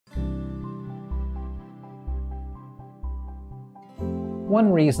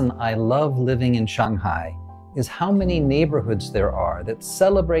One reason I love living in Shanghai is how many neighborhoods there are that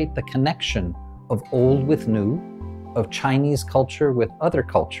celebrate the connection of old with new, of Chinese culture with other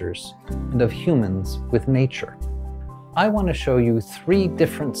cultures, and of humans with nature. I want to show you 3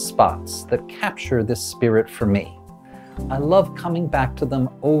 different spots that capture this spirit for me. I love coming back to them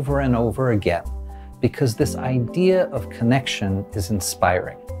over and over again because this idea of connection is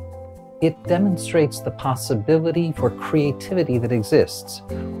inspiring. It demonstrates the possibility for creativity that exists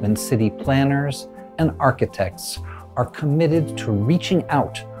when city planners and architects are committed to reaching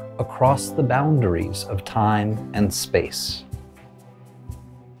out across the boundaries of time and space.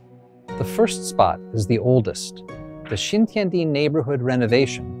 The first spot is the oldest. The Xintiandi neighborhood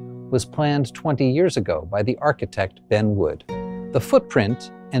renovation was planned 20 years ago by the architect Ben Wood. The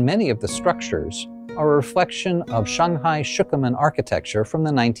footprint and many of the structures are a reflection of Shanghai Shukeman architecture from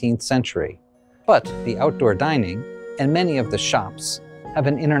the 19th century. But the outdoor dining and many of the shops have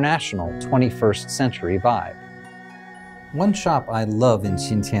an international 21st century vibe. One shop I love in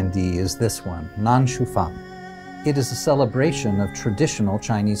Xintiandi is this one, Nanshufang. It is a celebration of traditional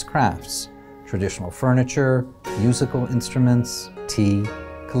Chinese crafts, traditional furniture, musical instruments, tea,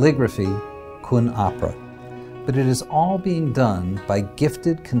 calligraphy, kun opera. But it is all being done by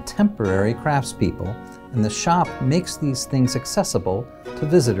gifted contemporary craftspeople, and the shop makes these things accessible to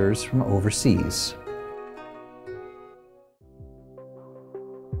visitors from overseas.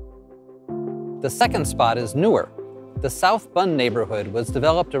 The second spot is newer. The South Bund neighborhood was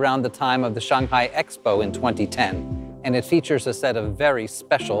developed around the time of the Shanghai Expo in 2010, and it features a set of very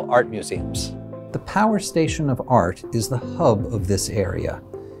special art museums. The Power Station of Art is the hub of this area.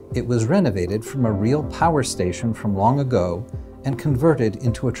 It was renovated from a real power station from long ago and converted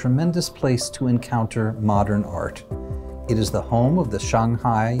into a tremendous place to encounter modern art. It is the home of the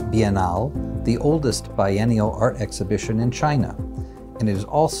Shanghai Biennale, the oldest biennial art exhibition in China, and it is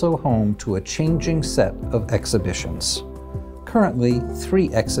also home to a changing set of exhibitions. Currently,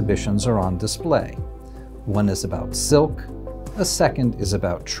 3 exhibitions are on display. One is about silk, a second is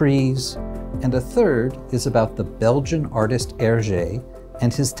about trees, and a third is about the Belgian artist Hergé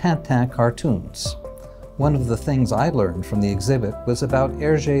and his Tintin cartoons. One of the things I learned from the exhibit was about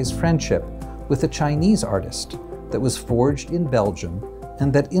Hergé's friendship with a Chinese artist that was forged in Belgium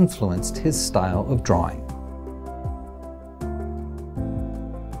and that influenced his style of drawing.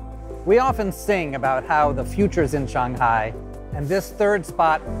 We often sing about how the future's in Shanghai, and this third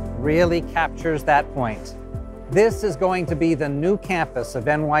spot really captures that point. This is going to be the new campus of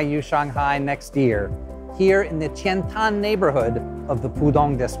NYU Shanghai next year, here in the Qiantan neighborhood of the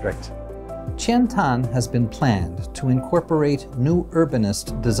Pudong district. Qiantan has been planned to incorporate new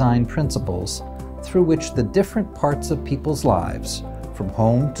urbanist design principles through which the different parts of people's lives, from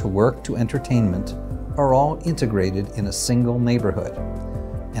home to work to entertainment, are all integrated in a single neighborhood.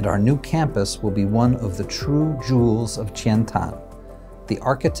 And our new campus will be one of the true jewels of Qiantan. The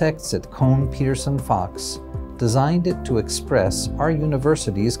architects at Kohn Pedersen Fox designed it to express our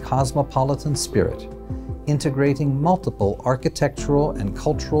university's cosmopolitan spirit, integrating multiple architectural and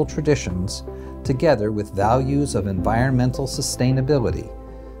cultural traditions together with values of environmental sustainability,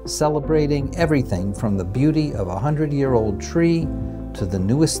 celebrating everything from the beauty of a 100-year-old tree to the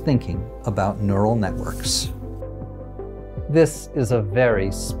newest thinking about neural networks. This is a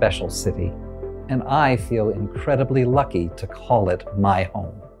very special city, and I feel incredibly lucky to call it my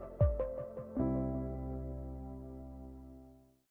home.